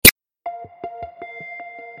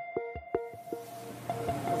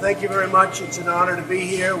thank you very much. It's an honor to be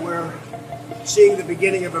here. We're seeing the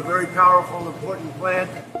beginning of a very powerful, important plan.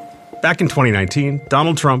 Back in 2019,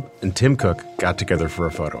 Donald Trump and Tim Cook got together for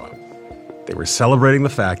a photo op. They were celebrating the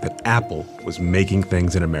fact that Apple was making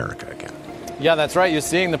things in America again. Yeah, that's right. You're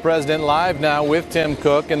seeing the president live now with Tim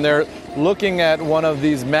Cook, and they're looking at one of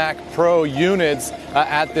these Mac Pro units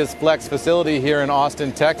at this Flex facility here in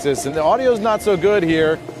Austin, Texas. And the audio's not so good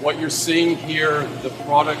here. What you're seeing here, the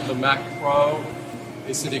product, the Mac Pro,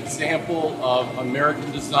 is an example of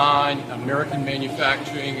American design, American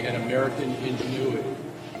manufacturing, and American ingenuity.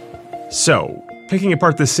 So, picking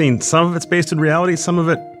apart this scene, some of it's based in reality, some of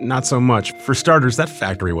it not so much. For starters, that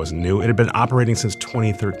factory wasn't new. It had been operating since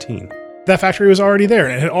 2013. That factory was already there,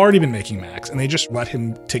 and it had already been making Macs, and they just let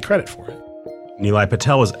him take credit for it. Nilay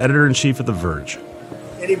Patel was editor-in-chief of The Verge.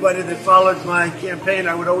 Anybody that followed my campaign,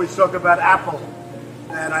 I would always talk about Apple.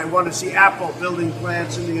 And I want to see Apple building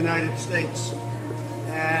plants in the United States.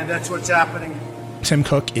 And that's what's happening. Tim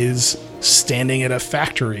Cook is standing at a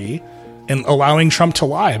factory and allowing Trump to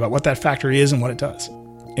lie about what that factory is and what it does.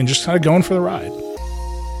 And just kind of going for the ride.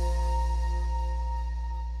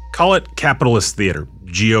 Call it capitalist theater,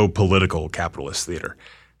 geopolitical capitalist theater.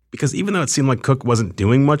 Because even though it seemed like Cook wasn't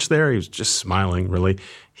doing much there, he was just smiling, really,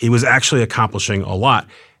 he was actually accomplishing a lot.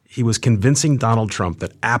 He was convincing Donald Trump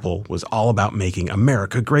that Apple was all about making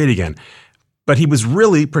America great again. But he was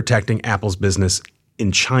really protecting Apple's business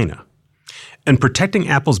in China. And protecting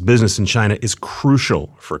Apple's business in China is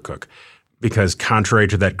crucial for Cook. Because contrary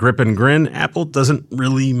to that grip and grin, Apple doesn't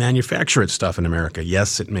really manufacture its stuff in America.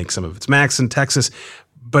 Yes, it makes some of its Macs in Texas,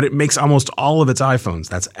 but it makes almost all of its iPhones.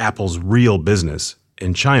 That's Apple's real business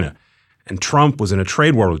in China. And Trump was in a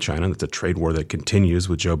trade war with China. That's a trade war that continues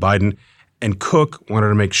with Joe Biden. And Cook wanted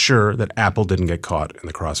to make sure that Apple didn't get caught in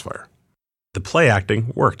the crossfire. The play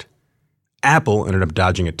acting worked. Apple ended up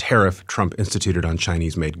dodging a tariff Trump instituted on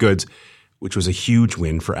Chinese-made goods, which was a huge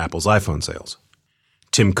win for Apple's iPhone sales.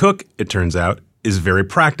 Tim Cook, it turns out, is very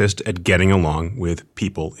practiced at getting along with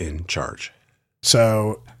people in charge.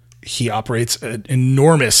 So he operates an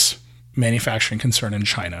enormous manufacturing concern in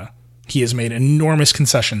China. He has made enormous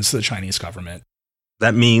concessions to the Chinese government.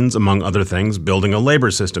 That means, among other things, building a labor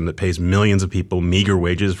system that pays millions of people meager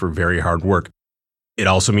wages for very hard work. It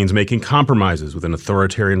also means making compromises with an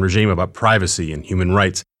authoritarian regime about privacy and human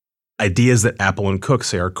rights, ideas that Apple and Cook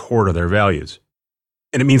say are core to their values.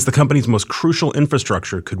 And it means the company's most crucial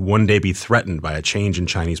infrastructure could one day be threatened by a change in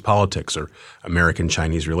Chinese politics or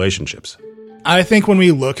American-Chinese relationships. I think when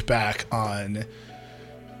we look back on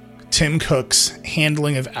Tim Cook's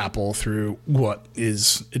handling of Apple through what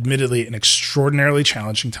is admittedly an extraordinarily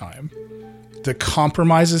challenging time, the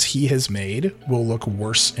compromises he has made will look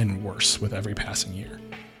worse and worse with every passing year.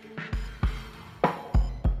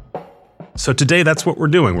 So today, that's what we're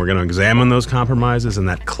doing. We're going to examine those compromises and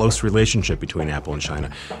that close relationship between Apple and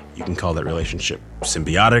China. You can call that relationship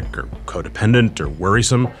symbiotic or codependent or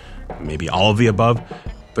worrisome, maybe all of the above.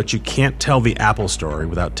 But you can't tell the Apple story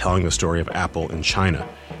without telling the story of Apple in China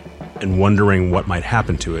and wondering what might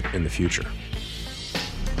happen to it in the future.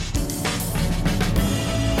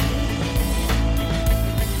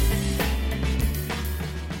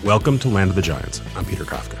 Welcome to Land of the Giants. I'm Peter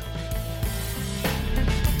Kafka.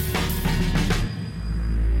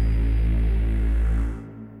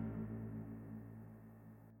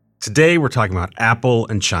 Today, we're talking about Apple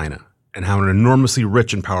and China and how an enormously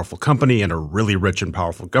rich and powerful company and a really rich and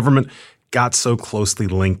powerful government got so closely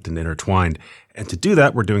linked and intertwined. And to do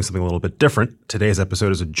that, we're doing something a little bit different. Today's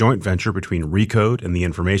episode is a joint venture between Recode and The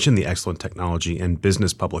Information, the excellent technology and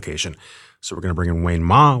business publication. So we're going to bring in Wayne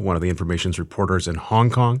Ma, one of The Information's reporters in Hong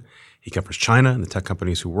Kong. He covers China and the tech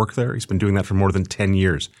companies who work there. He's been doing that for more than 10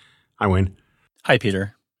 years. Hi, Wayne. Hi,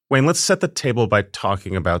 Peter. Wayne, let's set the table by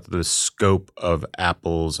talking about the scope of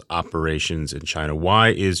Apple's operations in China. Why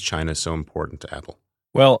is China so important to Apple?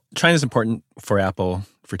 Well, China is important for Apple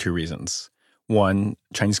for two reasons. One,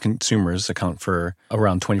 Chinese consumers account for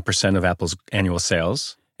around 20% of Apple's annual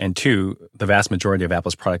sales. And two, the vast majority of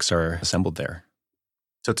Apple's products are assembled there.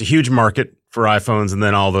 So it's a huge market for iPhones, and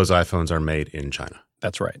then all those iPhones are made in China.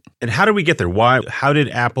 That's right. And how did we get there? How did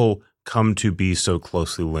Apple come to be so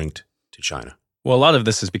closely linked to China? Well, a lot of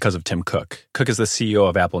this is because of Tim Cook. Cook is the CEO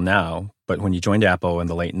of Apple now, but when he joined Apple in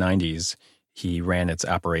the late 90s, he ran its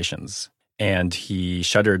operations. And he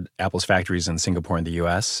shuttered Apple's factories in Singapore and the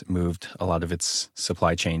US, moved a lot of its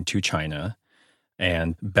supply chain to China,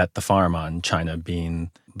 and bet the farm on China being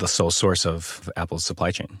the sole source of Apple's supply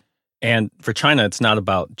chain. And for China, it's not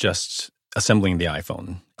about just assembling the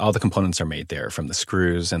iPhone. All the components are made there, from the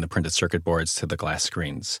screws and the printed circuit boards to the glass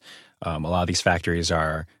screens. A lot of these factories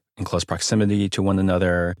are in close proximity to one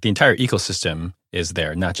another. The entire ecosystem is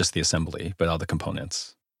there, not just the assembly, but all the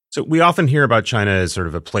components. So we often hear about China as sort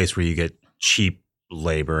of a place where you get cheap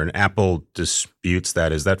labor, and Apple disputes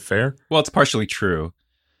that. Is that fair? Well, it's partially true.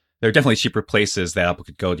 There are definitely cheaper places that Apple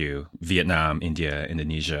could go to, Vietnam, India,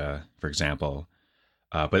 Indonesia, for example.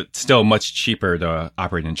 But it's still much cheaper to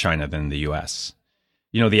operate in China than the US.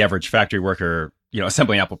 The average factory worker,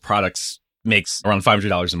 assembling Apple products makes around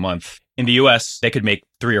 $500 a month. In the US, they could make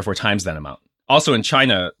 3 or 4 times that amount. Also in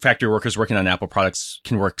China, factory workers working on Apple products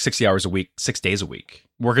can work 60 hours a week, 6 days a week.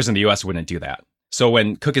 Workers in the US wouldn't do that. So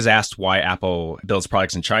when Cook is asked why Apple builds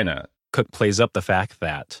products in China, Cook plays up the fact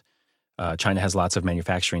that China has lots of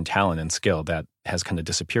manufacturing talent and skill that has kind of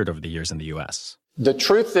disappeared over the years in the US. The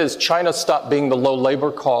truth is China stopped being the low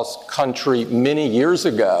labor cost country many years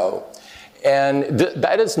ago. And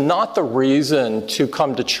that is not the reason to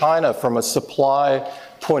come to China from a supply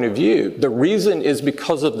point of view. The reason is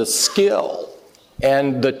because of the skill.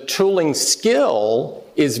 And the tooling skill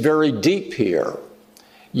is very deep here.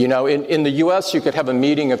 In the US, you could have a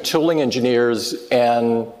meeting of tooling engineers,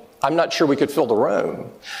 and I'm not sure we could fill the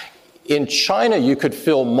room. In China, you could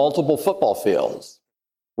fill multiple football fields.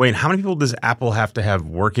 Wayne, how many people does Apple have to have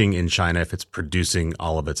working in China if it's producing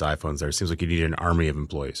all of its iPhones there? It seems like you need an army of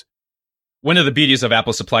employees. One of the beauties of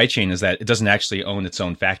Apple's supply chain is that it doesn't actually own its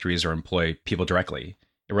own factories or employ people directly.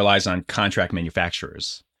 It relies on contract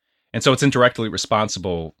manufacturers. And so it's indirectly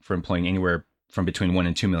responsible for employing anywhere from between 1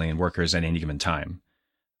 and 2 million workers at any given time.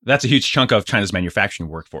 That's a huge chunk of China's manufacturing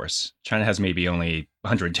workforce. China has maybe only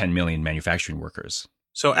 110 million manufacturing workers.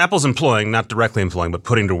 So Apple's employing, not directly employing, but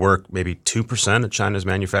putting to work maybe 2% of China's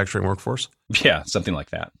manufacturing workforce? Yeah, something like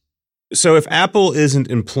that. So if Apple isn't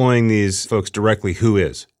employing these folks directly, who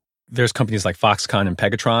is? There's companies like Foxconn and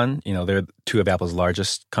Pegatron. They're 2 of Apple's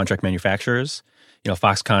largest contract manufacturers.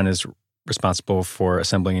 Foxconn is responsible for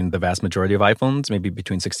assembling the vast majority of iPhones, maybe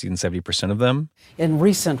between 60 and 70% of them. In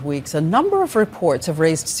recent weeks, a number of reports have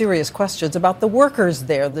raised serious questions about the workers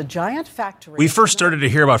there, the giant factory. We first started to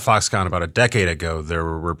hear about Foxconn about a decade ago. There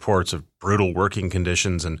were reports of brutal working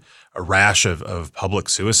conditions and a rash of public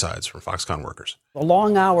suicides from Foxconn workers. The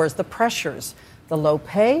long hours, the pressures, the low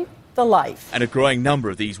pay, the life. And a growing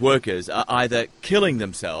number of these workers are either killing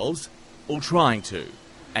themselves or trying to.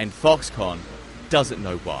 And Foxconn doesn't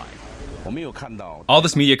know why. All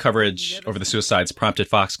this media coverage over the suicides prompted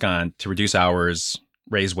Foxconn to reduce hours,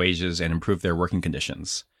 raise wages, and improve their working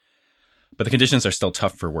conditions. But the conditions are still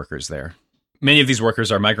tough for workers there. Many of these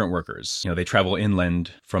workers are migrant workers. They travel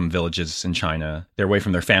inland from villages in China. They're away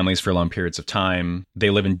from their families for long periods of time.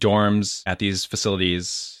 They live in dorms at these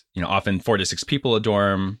facilities, often 4 to 6 people a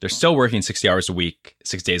dorm. They're still working 60 hours a week,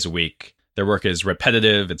 6 days a week. Their work is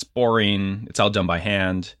repetitive, it's boring, it's all done by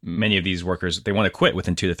hand. Many of these workers, they want to quit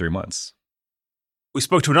within 2 to 3 months. We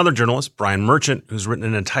spoke to another journalist, Brian Merchant, who's written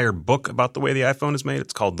an entire book about the way the iPhone is made.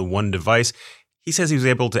 It's called The One Device. He says he was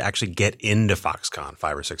able to actually get into Foxconn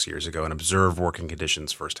 5 or 6 years ago and observe working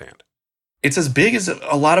conditions firsthand. It's as big as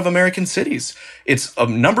a lot of American cities. It's a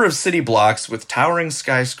number of city blocks with towering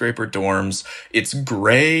skyscraper dorms. It's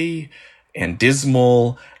gray and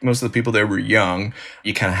dismal. Most of the people there were young.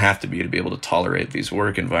 You kind of have to be able to tolerate these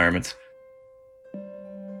work environments.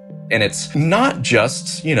 And it's not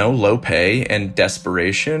just, low pay and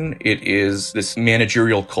desperation. It is this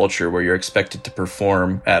managerial culture where you're expected to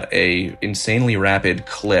perform at a insanely rapid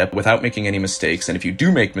clip without making any mistakes. And if you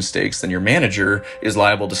do make mistakes, then your manager is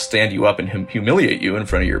liable to stand you up and humiliate you in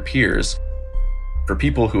front of your peers. For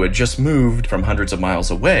people who had just moved from hundreds of miles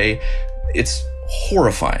away, it's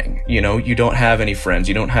horrifying. You don't have any friends.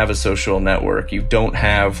 You don't have a social network. You don't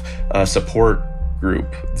have a support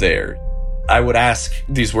group there. I would ask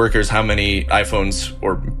these workers how many iPhones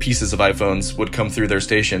or pieces of iPhones would come through their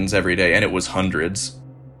stations every day, and it was hundreds.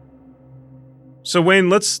 So, Wayne,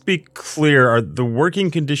 let's be clear. Are the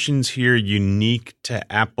working conditions here unique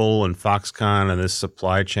to Apple and Foxconn and this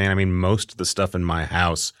supply chain? I mean, most of the stuff in my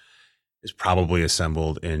house is probably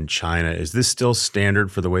assembled in China. Is this still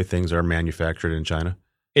standard for the way things are manufactured in China?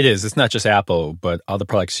 It is. It's not just Apple, but all the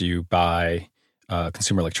products you buy,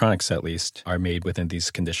 consumer electronics at least, are made within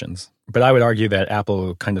these conditions. But I would argue that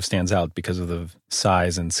Apple kind of stands out because of the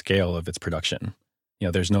size and scale of its production.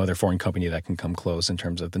 There's no other foreign company that can come close in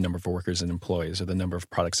terms of the number of workers and employees or the number of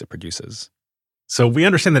products it produces. So we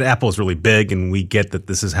understand that Apple is really big, and we get that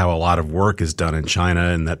this is how a lot of work is done in China,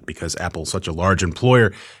 and that because Apple's such a large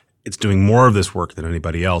employer, it's doing more of this work than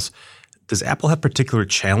anybody else. Does Apple have particular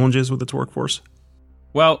challenges with its workforce?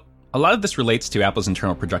 Well, a lot of this relates to Apple's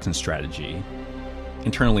internal production strategy.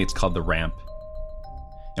 Internally, it's called the ramp.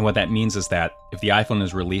 And what that means is that if the iPhone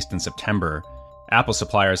is released in September, Apple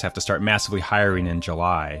suppliers have to start massively hiring in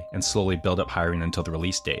July and slowly build up hiring until the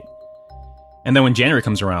release date. And then when January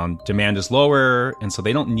comes around, demand is lower, and so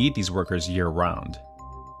they don't need these workers year-round.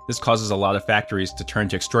 This causes a lot of factories to turn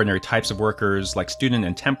to extraordinary types of workers, like student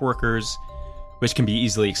and temp workers, which can be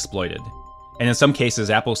easily exploited. And in some cases,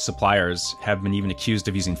 Apple's suppliers have been even accused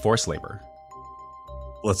of using forced labor.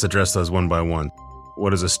 Let's address those one by one. What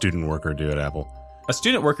does a student worker do at Apple? A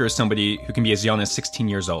student worker is somebody who can be as young as 16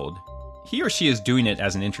 years old. He or she is doing it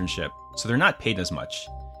as an internship, so they're not paid as much.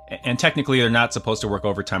 And technically, they're not supposed to work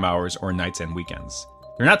overtime hours or nights and weekends.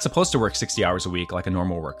 They're not supposed to work 60 hours a week like a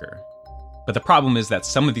normal worker. But the problem is that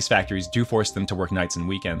some of these factories do force them to work nights and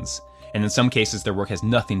weekends, and in some cases, their work has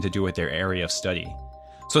nothing to do with their area of study.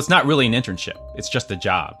 So it's not really an internship, it's just a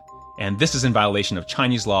job. And this is in violation of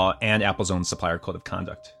Chinese law and Apple's own supplier code of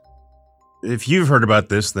conduct. If you've heard about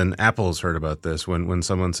this, then Apple's heard about this. When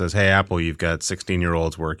someone says, hey, Apple, you've got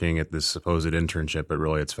 16-year-olds working at this supposed internship, but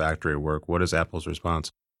really it's factory work, what is Apple's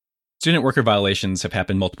response? Student worker violations have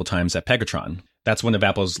happened multiple times at Pegatron. That's one of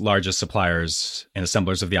Apple's largest suppliers and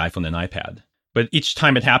assemblers of the iPhone and iPad. But each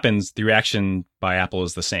time it happens, the reaction by Apple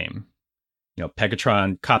is the same.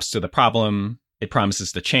 Pegatron cops to the problem, it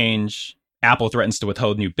promises to change. Apple threatens to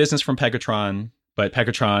withhold new business from Pegatron, but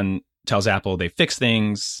Pegatron tells Apple they fix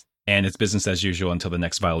things, and it's business as usual until the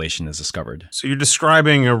next violation is discovered. So you're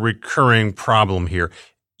describing a recurring problem here.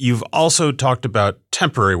 You've also talked about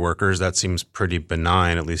temporary workers. That seems pretty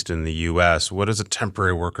benign, at least in the U.S. What does a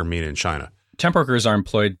temporary worker mean in China? Temp workers are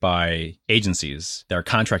employed by agencies that are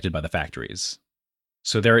contracted by the factories.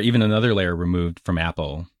 So they're even another layer removed from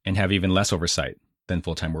Apple and have even less oversight than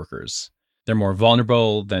full-time workers. They're more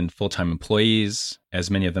vulnerable than full-time employees, as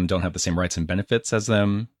many of them don't have the same rights and benefits as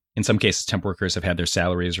them. In some cases, temp workers have had their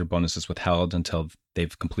salaries or bonuses withheld until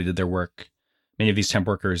they've completed their work. Many of these temp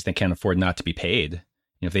workers, they can't afford not to be paid.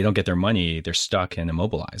 If they don't get their money, they're stuck and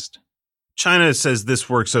immobilized. China says this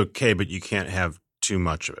works okay, but you can't have too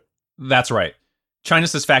much of it. That's right. China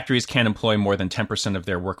says factories can't employ more than 10% of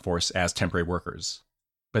their workforce as temporary workers.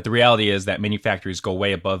 But the reality is that many factories go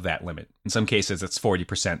way above that limit. In some cases, it's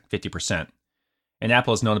 40%, 50%. And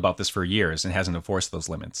Apple has known about this for years and hasn't enforced those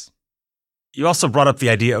limits. You also brought up the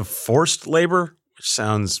idea of forced labor, which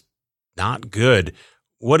sounds not good.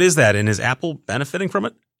 What is that, and is Apple benefiting from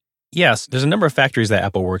it? Yes, there's a number of factories that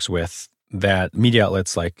Apple works with that media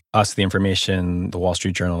outlets like Us, The Information, The Wall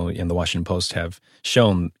Street Journal, and The Washington Post have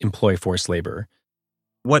shown employ forced labor.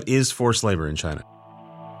 What is forced labor in China?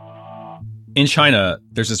 In China,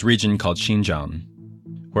 there's this region called Xinjiang,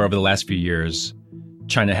 where over the last few years,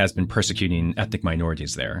 China has been persecuting ethnic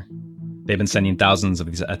minorities there. They've been sending thousands of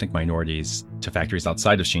these ethnic minorities to factories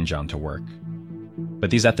outside of Xinjiang to work.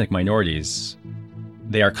 But these ethnic minorities,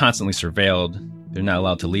 they are constantly surveilled. They're not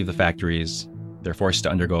allowed to leave the factories. They're forced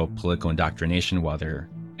to undergo political indoctrination while they're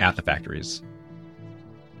at the factories.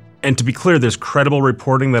 And to be clear, there's credible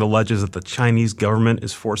reporting that alleges that the Chinese government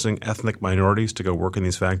is forcing ethnic minorities to go work in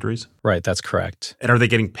these factories? Right, that's correct. And are they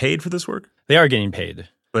getting paid for this work? They are getting paid.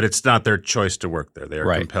 But it's not their choice to work there. They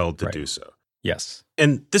are compelled to do so. Yes.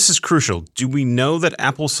 And this is crucial. Do we know that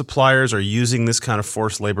Apple suppliers are using this kind of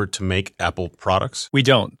forced labor to make Apple products? We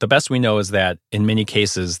don't. The best we know is that in many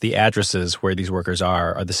cases, the addresses where these workers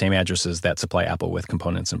are the same addresses that supply Apple with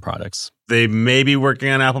components and products. They may be working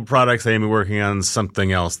on Apple products. They may be working on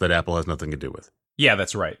something else that Apple has nothing to do with. Yeah,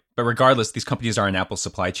 that's right. But regardless, these companies are in Apple's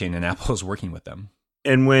supply chain and Apple is working with them.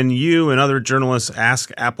 And when you and other journalists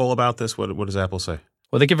ask Apple about this, what does Apple say?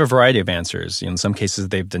 Well, they give a variety of answers. In some cases,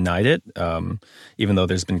 they've denied it, even though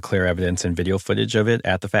there's been clear evidence and video footage of it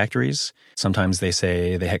at the factories. Sometimes they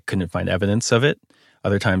say they couldn't find evidence of it.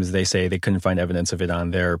 Other times they say they couldn't find evidence of it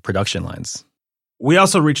on their production lines. We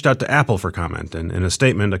also reached out to Apple for comment, and in a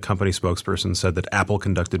statement, a company spokesperson said that Apple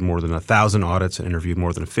conducted more than 1,000 audits and interviewed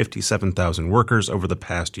more than 57,000 workers over the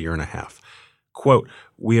past year and a half. Quote,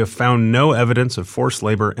 "We have found no evidence of forced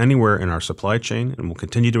labor anywhere in our supply chain and will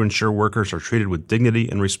continue to ensure workers are treated with dignity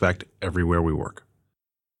and respect everywhere we work."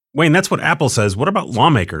 Wayne, that's what Apple says. What about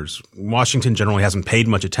lawmakers? Washington generally hasn't paid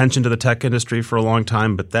much attention to the tech industry for a long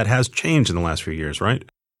time, but that has changed in the last few years, right?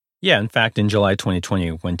 Yeah, in fact, in July 2020,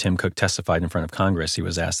 when Tim Cook testified in front of Congress, he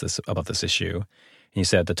was asked about this issue. And he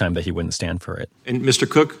said at the time that he wouldn't stand for it. And Mr.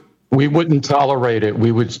 Cook? We wouldn't tolerate it.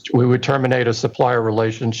 We would terminate a supplier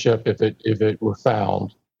relationship if it were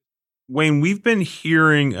found. Wayne, we've been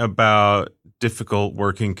hearing about difficult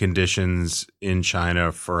working conditions in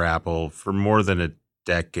China for Apple for more than a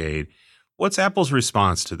decade. What's Apple's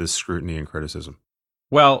response to this scrutiny and criticism?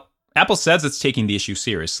 Well, Apple says it's taking the issue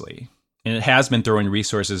seriously, and it has been throwing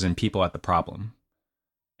resources and people at the problem.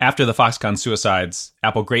 After the Foxconn suicides,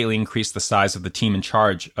 Apple greatly increased the size of the team in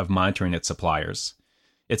charge of monitoring its suppliers.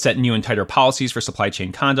 It set new and tighter policies for supply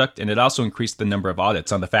chain conduct, and it also increased the number of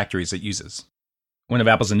audits on the factories it uses. One of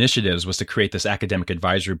Apple's initiatives was to create this academic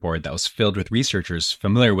advisory board that was filled with researchers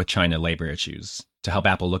familiar with China labor issues to help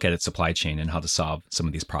Apple look at its supply chain and how to solve some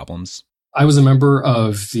of these problems. I was a member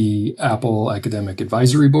of the Apple Academic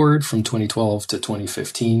Advisory Board from 2012 to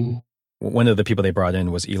 2015. One of the people they brought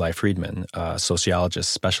in was Eli Friedman, a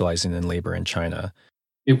sociologist specializing in labor in China.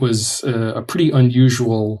 It was a pretty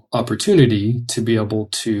unusual opportunity to be able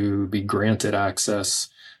to be granted access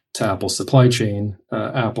to Apple's supply chain.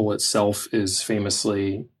 Apple itself is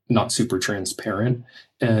famously not super transparent,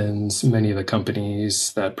 and many of the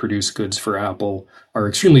companies that produce goods for Apple are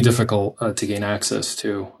extremely difficult to gain access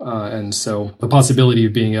to. And so the possibility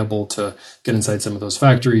of being able to get inside some of those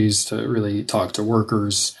factories, to really talk to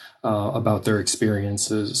workers about their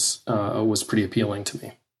experiences was pretty appealing to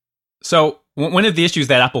me. So one of the issues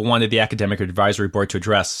that Apple wanted the Academic Advisory Board to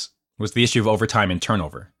address was the issue of overtime and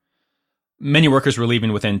turnover. Many workers were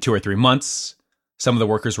leaving within 2 or 3 months. Some of the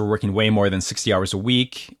workers were working way more than 60 hours a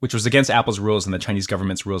week, which was against Apple's rules and the Chinese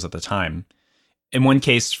government's rules at the time. In one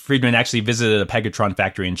case, Friedman actually visited a Pegatron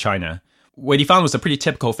factory in China. What he found was a pretty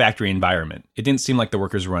typical factory environment. It didn't seem like the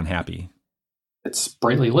workers were unhappy. It's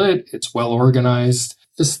brightly lit. It's well organized.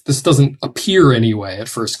 This doesn't appear anyway at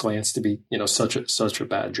first glance to be, such a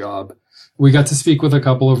bad job. We got to speak with a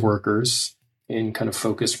couple of workers in kind of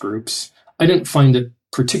focus groups. I didn't find it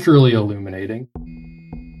particularly illuminating.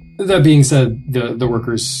 That being said, the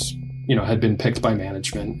workers, had been picked by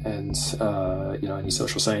management, and any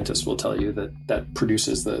social scientist will tell you that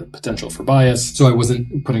produces the potential for bias. So I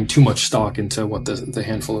wasn't putting too much stock into what the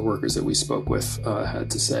handful of workers that we spoke with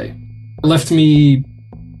had to say. It left me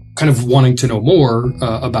kind of wanting to know more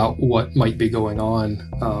about what might be going on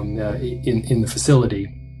in the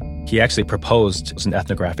facility. He actually proposed an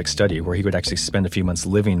ethnographic study where he would actually spend a few months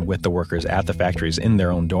living with the workers at the factories in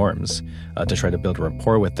their own dorms to try to build a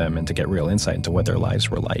rapport with them and to get real insight into what their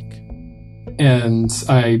lives were like. And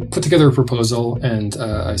I put together a proposal and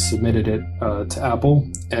I submitted it to Apple,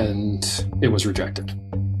 and it was rejected.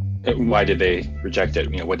 Why did they reject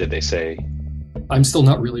it? What did they say? I'm still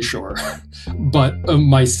not really sure. But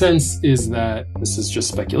my sense is that, this is just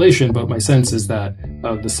speculation, but my sense is that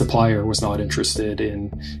the supplier was not interested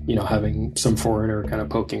in, having some foreigner kind of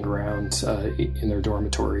poking around in their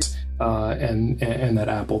dormitories, and that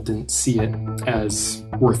Apple didn't see it as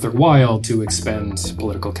worth their while to expend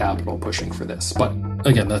political capital pushing for this. But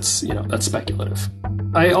again, that's speculative.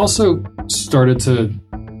 I also started to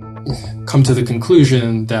come to the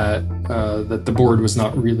conclusion that the board was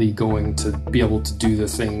not really going to be able to do the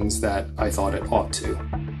things that I thought it ought to.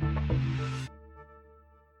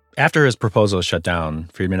 After his proposal is shut down,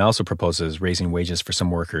 Friedman also proposes raising wages for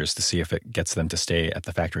some workers to see if it gets them to stay at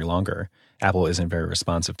the factory longer. Apple isn't very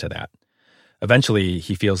responsive to that. Eventually,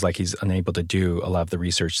 he feels like he's unable to do a lot of the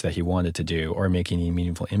research that he wanted to do or make any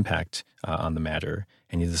meaningful impact on the matter,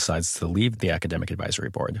 and he decides to leave the Academic Advisory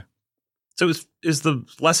Board. So is the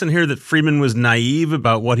lesson here that Friedman was naive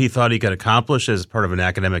about what he thought he could accomplish as part of an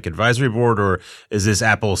academic advisory board, or is this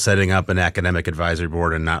Apple setting up an academic advisory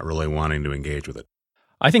board and not really wanting to engage with it?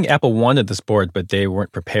 I think Apple wanted this board, but they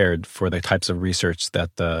weren't prepared for the types of research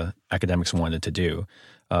that the academics wanted to do.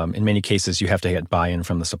 In many cases, you have to get buy-in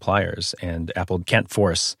from the suppliers, and Apple can't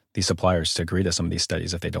force these suppliers to agree to some of these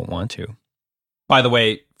studies if they don't want to. By the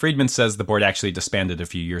way, Friedman says the board actually disbanded a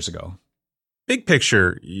few years ago. Big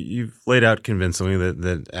picture, you've laid out convincingly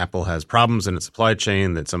that Apple has problems in its supply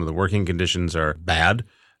chain, that some of the working conditions are bad,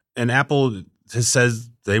 and Apple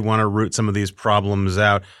says they want to root some of these problems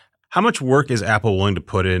out. How much work is Apple willing to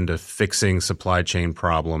put into fixing supply chain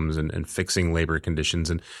problems and fixing labor conditions,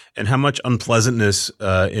 and how much unpleasantness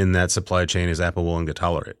in that supply chain is Apple willing to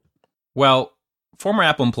tolerate? Well, former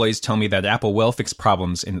Apple employees tell me that Apple will fix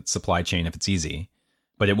problems in its supply chain if it's easy,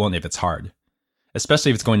 but it won't if it's hard,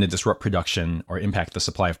 especially if it's going to disrupt production or impact the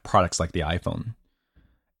supply of products like the iPhone.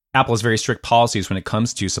 Apple has very strict policies when it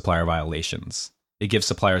comes to supplier violations. It gives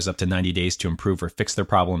suppliers up to 90 days to improve or fix their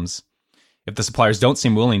problems. If the suppliers don't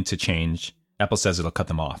seem willing to change, Apple says it'll cut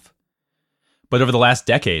them off. But over the last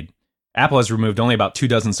decade, Apple has removed only about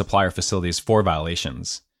 24 supplier facilities for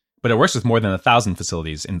violations, but it works with more than 1,000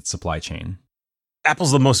 facilities in its supply chain.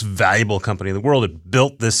 Apple's the most valuable company in the world. It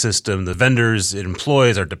built this system. The vendors it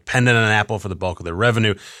employs are dependent on Apple for the bulk of their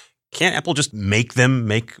revenue. Can't Apple just make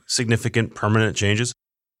significant permanent changes?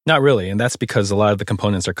 Not really, and that's because a lot of the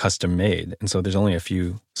components are custom made, and so there's only a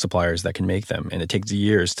few suppliers that can make them, and it takes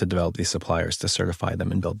years to develop these suppliers to certify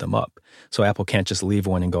them and build them up. So Apple can't just leave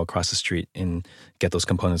one and go across the street and get those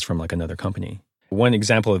components from like another company. One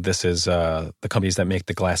example of this is the companies that make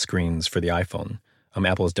the glass screens for the iPhone.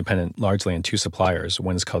 Apple is dependent largely on two suppliers.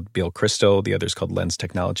 One is called Biel Crystal, the other is called Lens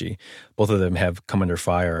Technology. Both of them have come under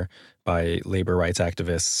fire by labor rights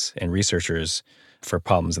activists and researchers for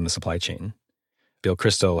problems in the supply chain. Biel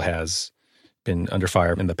Crystal has been under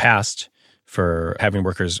fire in the past for having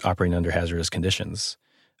workers operating under hazardous conditions.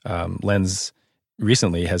 Lens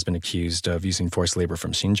recently has been accused of using forced labor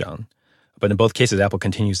from Xinjiang. But in both cases, Apple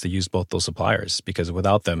continues to use both those suppliers because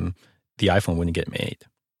without them, the iPhone wouldn't get made.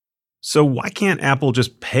 So why can't Apple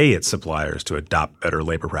just pay its suppliers to adopt better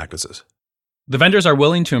labor practices? The vendors are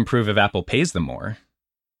willing to improve if Apple pays them more.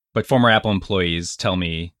 But former Apple employees tell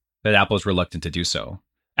me that Apple is reluctant to do so.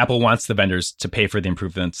 Apple wants the vendors to pay for the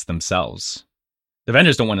improvements themselves. The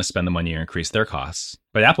vendors don't want to spend the money or increase their costs,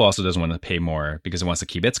 but Apple also doesn't want to pay more because it wants to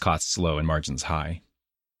keep its costs low and margins high.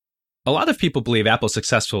 A lot of people believe Apple's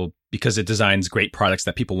successful because it designs great products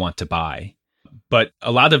that people want to buy. But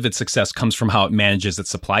a lot of its success comes from how it manages its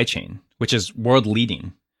supply chain, which is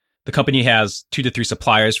world-leading. The company has 2 to 3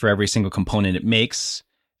 suppliers for every single component it makes.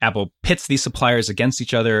 Apple pits these suppliers against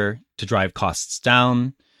each other to drive costs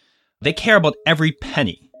down. They care about every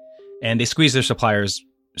penny, and they squeeze their suppliers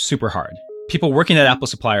super hard. People working at Apple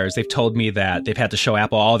suppliers, they've told me that they've had to show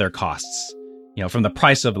Apple all their costs. From the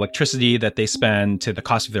price of electricity that they spend to the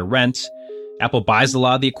cost of their rent. Apple buys a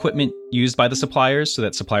lot of the equipment used by the suppliers so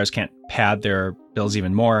that suppliers can't pad their bills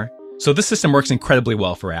even more. So this system works incredibly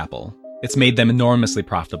well for Apple. It's made them enormously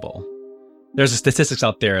profitable. There's a statistics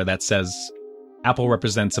out there that says Apple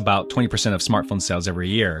represents about 20% of smartphone sales every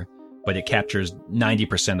year, but it captures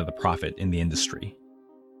 90% of the profit in the industry.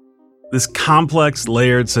 This complex,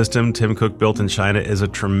 layered system Tim Cook built in China is a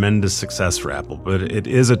tremendous success for Apple, but it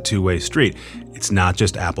is a two-way street. It's not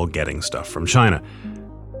just Apple getting stuff from China.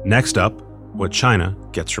 Next up, what China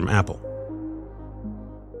gets from Apple.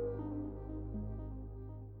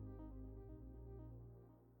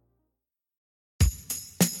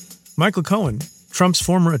 Michael Cohen, Trump's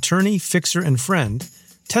former attorney, fixer, and friend,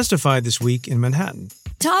 testified this week in Manhattan.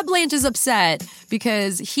 Todd Blanche is upset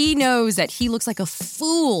because he knows that he looks like a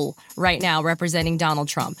fool right now representing Donald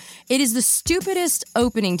Trump. It is the stupidest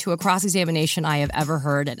opening to a cross-examination I have ever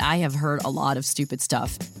heard, and I have heard a lot of stupid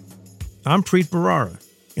stuff. I'm Preet Bharara,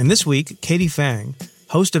 and this week, Katie Phang,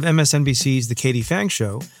 host of MSNBC's The Katie Phang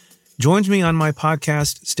Show, joins me on my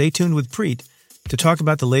podcast, Stay Tuned with Preet, to talk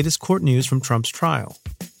about the latest court news from Trump's trial.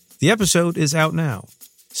 The episode is out now.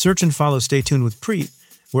 Search and follow Stay Tuned with Preet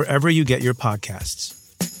wherever you get your podcasts.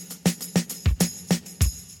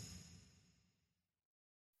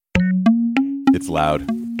 It's loud,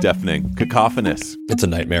 deafening, cacophonous. It's a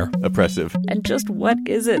nightmare. Oppressive. And just what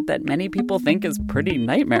is it that many people think is pretty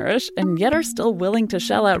nightmarish and yet are still willing to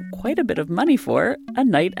shell out quite a bit of money for a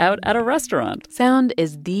night out at a restaurant? Sound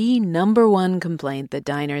is the #1 complaint that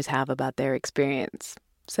diners have about their experience.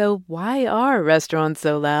 So why are restaurants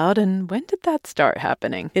so loud, and when did that start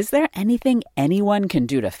happening? Is there anything anyone can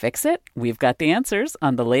do to fix it? We've got the answers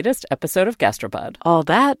on the latest episode of Gastropod. All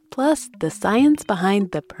that, plus the science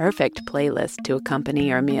behind the perfect playlist to accompany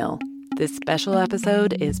your meal. This special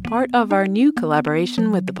episode is part of our new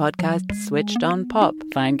collaboration with the podcast Switched on Pop.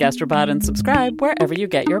 Find Gastropod and subscribe wherever you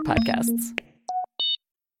get your podcasts.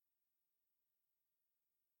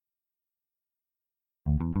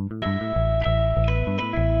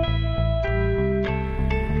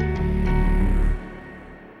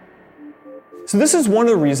 So this is one of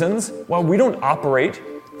the reasons why we don't operate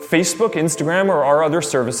Facebook, Instagram, or our other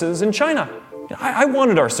services in China. I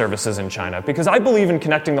wanted our services in China because I believe in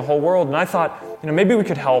connecting the whole world, and I thought, maybe we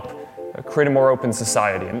could help create a more open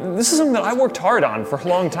society. And this is something that I worked hard on for a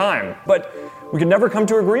long time, but we could never come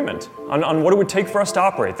to agreement on what it would take for us to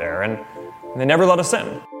operate there, and they never let us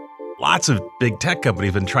in. Lots of big tech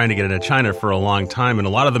companies have been trying to get into China for a long time, and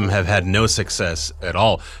a lot of them have had no success at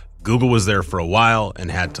all. Google was there for a while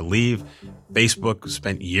and had to leave. Facebook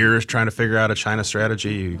spent years trying to figure out a China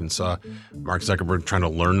strategy. You even saw Mark Zuckerberg trying to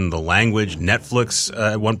learn the language. Netflix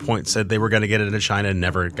at one point said they were going to get into China and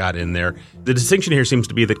never got in there. The distinction here seems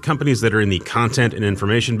to be that companies that are in the content and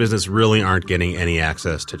information business really aren't getting any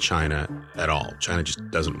access to China at all. China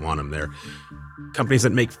just doesn't want them there. Companies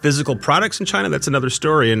that make physical products in China, that's another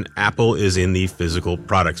story, and Apple is in the physical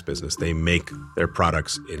products business. They make their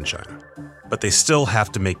products in China. But they still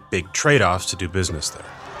have to make big trade-offs to do business there.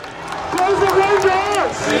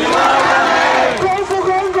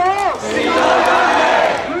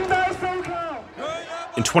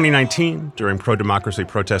 In 2019, during pro-democracy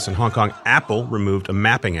protests in Hong Kong, Apple removed a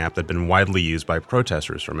mapping app that had been widely used by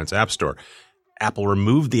protesters from its app store. Apple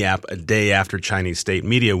removed the app a day after Chinese state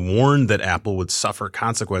media warned that Apple would suffer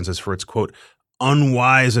consequences for its, quote,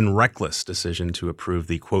 unwise and reckless decision to approve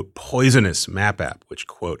the, quote, poisonous map app, which,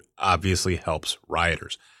 quote, obviously helps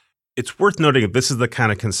rioters. It's worth noting that this is the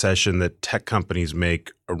kind of concession that tech companies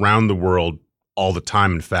make around the world all the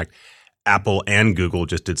time. In fact, Apple and Google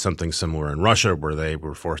just did something similar in Russia, where they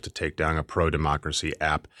were forced to take down a pro-democracy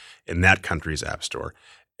app in that country's app store.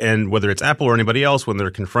 And whether it's Apple or anybody else, when they're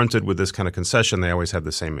confronted with this kind of concession, they always have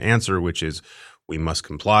the same answer, which is we must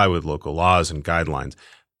comply with local laws and guidelines.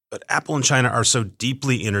 But Apple and China are so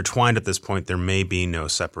deeply intertwined at this point, there may be no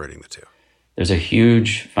separating the two. There's a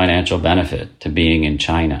huge financial benefit to being in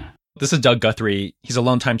China. This is Doug Guthrie. He's a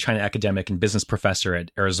longtime China academic and business professor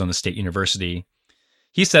at Arizona State University.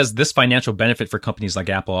 He says this financial benefit for companies like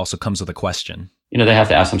Apple also comes with a question. They have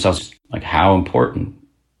to ask themselves, how important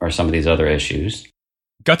are some of these other issues?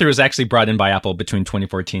 Guthrie was actually brought in by Apple between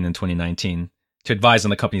 2014 and 2019 to advise on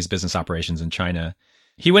the company's business operations in China.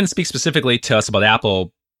 He wouldn't speak specifically to us about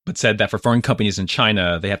Apple, but said that for foreign companies in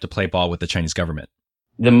China, they have to play ball with the Chinese government.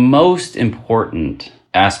 The most important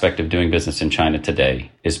aspect of doing business in China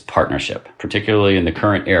today is partnership, particularly in the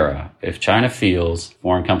current era. If China feels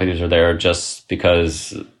foreign companies are there just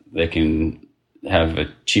because they can have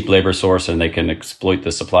a cheap labor source and they can exploit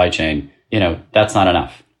the supply chain, that's not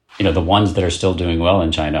enough. The ones that are still doing well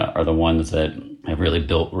in China are the ones that have really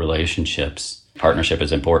built relationships. Partnership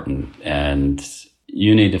is important, and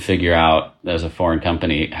you need to figure out as a foreign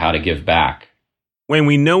company how to give back. Wayne,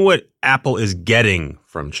 we know what Apple is getting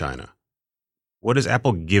from China. What is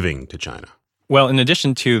Apple giving to China? Well, in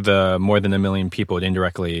addition to the more than 1 million people it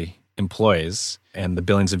indirectly employs and the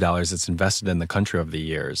billions of dollars it's invested in the country over the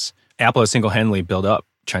years, Apple has single-handedly built up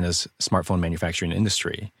China's smartphone manufacturing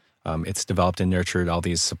industry. It's developed and nurtured all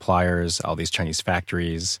these suppliers, all these Chinese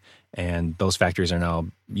factories, and those factories are now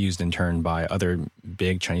used in turn by other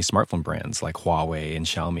big Chinese smartphone brands like Huawei and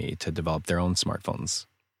Xiaomi to develop their own smartphones.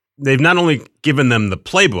 They've not only given them the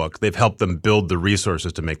playbook, they've helped them build the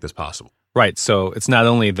resources to make this possible. Right. So it's not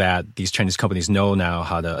only that these Chinese companies know now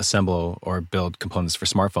how to assemble or build components for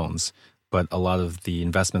smartphones, but a lot of the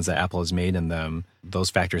investments that Apple has made in them, those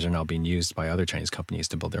factories are now being used by other Chinese companies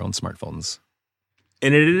to build their own smartphones.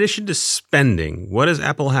 And in addition to spending, what does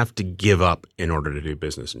Apple have to give up in order to do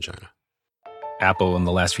business in China? Apple in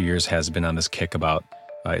the last few years has been on this kick about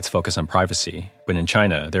its focus on privacy. But in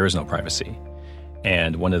China, there is no privacy.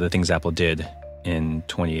 And one of the things Apple did in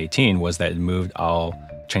 2018 was that it moved all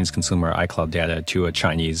Chinese consumer iCloud data to a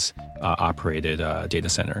Chinese operated data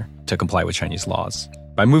center to comply with Chinese laws.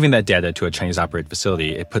 By moving that data to a Chinese-operated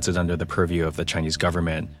facility, it puts it under the purview of the Chinese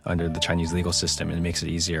government, under the Chinese legal system, and it makes it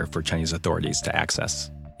easier for Chinese authorities to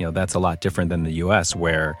access. That's a lot different than the U.S.,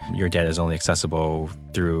 where your data is only accessible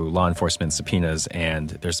through law enforcement subpoenas, and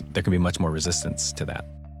there can be much more resistance to that.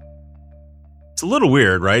 It's a little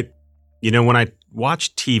weird, right? When I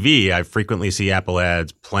watch TV, I frequently see Apple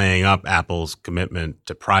ads playing up Apple's commitment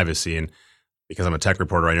to privacy, and because I'm a tech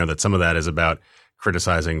reporter, I know that some of that is about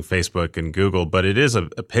criticizing Facebook and Google, but it is a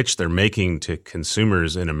pitch they're making to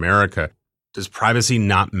consumers in America. Does privacy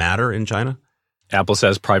not matter in China? Apple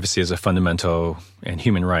says privacy is a fundamental and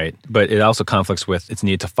human right, but it also conflicts with its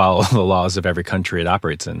need to follow the laws of every country it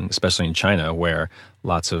operates in, especially in China, where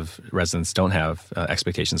lots of residents don't have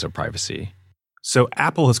expectations of privacy. So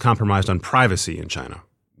Apple has compromised on privacy in China.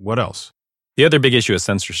 What else? The other big issue is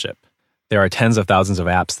censorship. There are tens of thousands of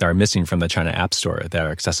apps that are missing from the China App Store that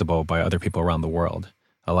are accessible by other people around the world.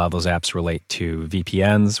 A lot of those apps relate to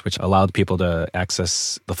VPNs, which allowed people to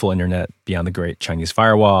access the full internet beyond the Great Chinese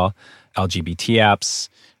Firewall. LGBT apps,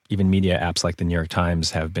 even media apps like the New York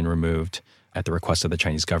Times have been removed at the request of the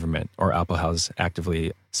Chinese government, or Apple has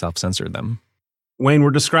actively self-censored them. Wayne,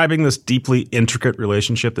 we're describing this deeply intricate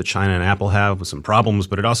relationship that China and Apple have with some problems,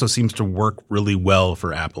 but it also seems to work really well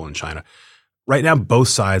for Apple and China. Right now, both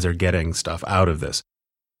sides are getting stuff out of this.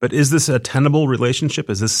 But is this a tenable relationship?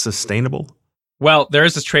 Is this sustainable? Well, there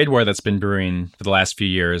is this trade war that's been brewing for the last few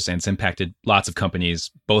years, and it's impacted lots of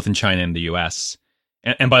companies, both in China and the U.S.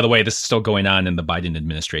 And by the way, this is still going on in the Biden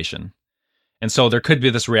administration. And so there could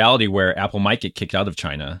be this reality where Apple might get kicked out of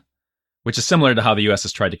China, which is similar to how the U.S.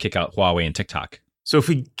 has tried to kick out Huawei and TikTok. So if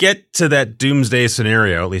we get to that doomsday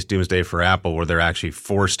scenario, at least doomsday for Apple, where they're actually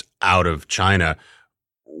forced out of China,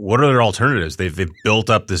 what are their alternatives? They've built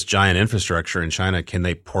up this giant infrastructure in China. Can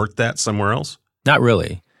they port that somewhere else? Not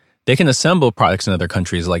really. They can assemble products in other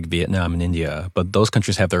countries like Vietnam and India, but those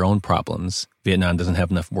countries have their own problems. Vietnam doesn't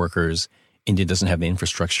have enough workers. India doesn't have the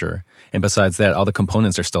infrastructure. And besides that, all the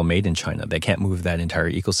components are still made in China. They can't move that entire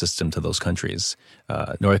ecosystem to those countries,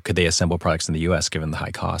 nor could they assemble products in the U.S. given the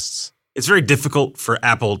high costs. It's very difficult for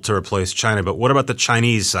Apple to replace China, but what about the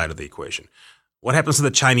Chinese side of the equation? What happens to the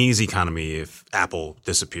Chinese economy if Apple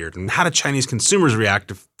disappeared? And how do Chinese consumers react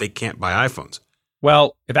if they can't buy iPhones?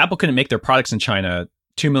 Well, if Apple couldn't make their products in China,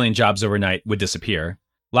 2 million jobs overnight would disappear.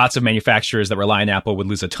 Lots of manufacturers that rely on Apple would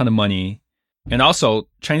lose a ton of money. And also,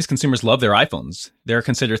 Chinese consumers love their iPhones. They're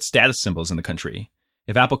considered status symbols in the country.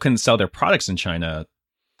 If Apple couldn't sell their products in China,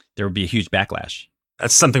 there would be a huge backlash.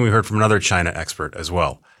 That's something we heard from another China expert as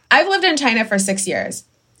well. I've lived in China for 6 years.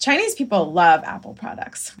 Chinese people love Apple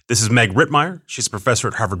products. This is Meg Rittmeyer. She's a professor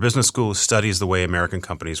at Harvard Business School who studies the way American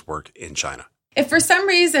companies work in China. If for some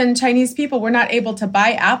reason Chinese people were not able to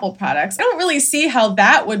buy Apple products, I don't really see how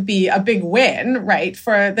that would be a big win, right,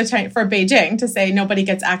 for Beijing to say nobody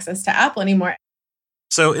gets access to Apple anymore.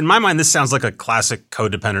 So in my mind, this sounds like a classic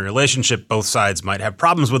codependent relationship. Both sides might have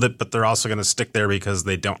problems with it, but they're also going to stick there because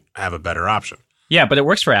they don't have a better option. Yeah, but it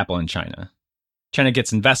works for Apple in China. China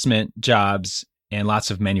gets investment, jobs, and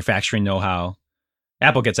lots of manufacturing know-how.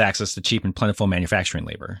 Apple gets access to cheap and plentiful manufacturing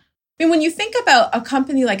labor. I mean, when you think about a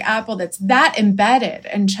company like Apple that's that embedded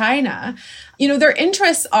in China, their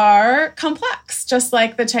interests are complex, just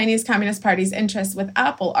like the Chinese Communist Party's interests with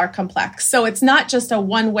Apple are complex. So it's not just a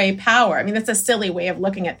one-way power. I mean, that's a silly way of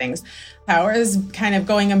looking at things. Power is kind of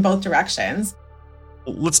going in both directions.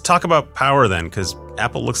 Let's talk about power then, because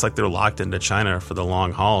Apple looks like they're locked into China for the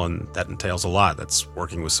long haul, and that entails a lot. That's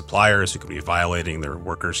working with suppliers who could be violating their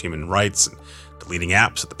workers' human rights and deleting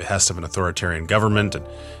apps at the behest of an authoritarian government and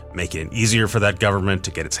making it easier for that government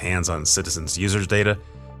to get its hands on citizens' users' data.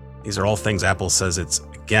 These are all things Apple says it's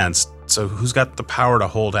against. So who's got the power to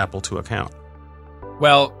hold Apple to account?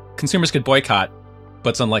 Well, consumers could boycott, but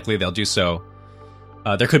it's unlikely they'll do so.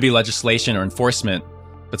 There could be legislation or enforcement,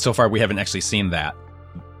 but so far we haven't actually seen that.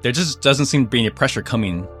 There just doesn't seem to be any pressure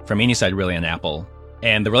coming from any side really on Apple.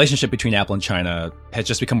 And the relationship between Apple and China has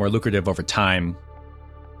just become more lucrative over time.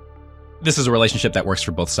 This is a relationship that works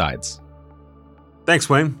for both sides. Thanks,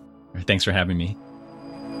 Wayne. Thanks for having me.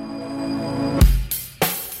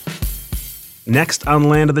 Next on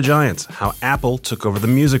Land of the Giants, how Apple took over the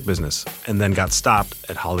music business and then got stopped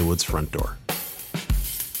at Hollywood's front door.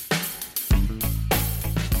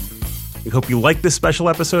 We hope you liked this special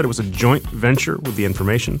episode. It was a joint venture with The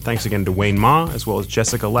Information. Thanks again to Wayne Ma, as well as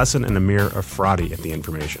Jessica Lesson and Amir Afradi at The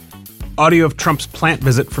Information. Audio of Trump's plant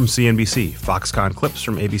visit from CNBC, Foxconn clips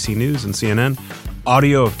from ABC News and CNN,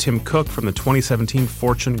 audio of Tim Cook from the 2017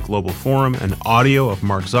 Fortune Global Forum, and audio of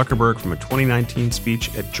Mark Zuckerberg from a 2019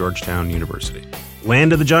 speech at Georgetown University.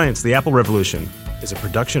 Land of the Giants, The Apple Revolution is a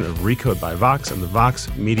production of Recode by Vox and the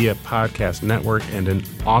Vox Media Podcast Network, and an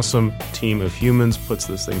awesome team of humans puts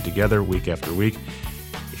this thing together week after week.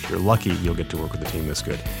 If you're lucky, you'll get to work with a team this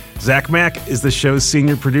good. Zach Mack is the show's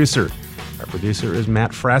senior producer. Our producer is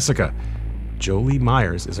Matt Frasica. Jolie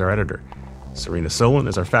Myers is our editor. Serena Solon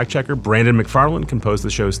is our fact-checker. Brandon McFarland composed the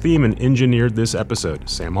show's theme and engineered this episode.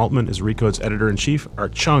 Sam Altman is Recode's editor-in-chief.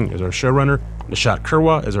 Art Chung is our showrunner. Nishat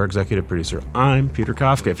Kurwa is our executive producer. I'm Peter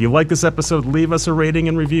Kafka. If you like this episode, leave us a rating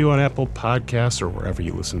and review on Apple Podcasts or wherever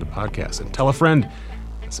you listen to podcasts. And tell a friend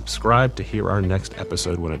and subscribe to hear our next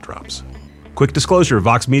episode when it drops. Quick disclosure,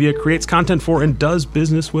 Vox Media creates content for and does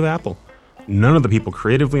business with Apple. None of the people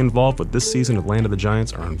creatively involved with this season of Land of the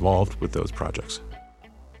Giants are involved with those projects.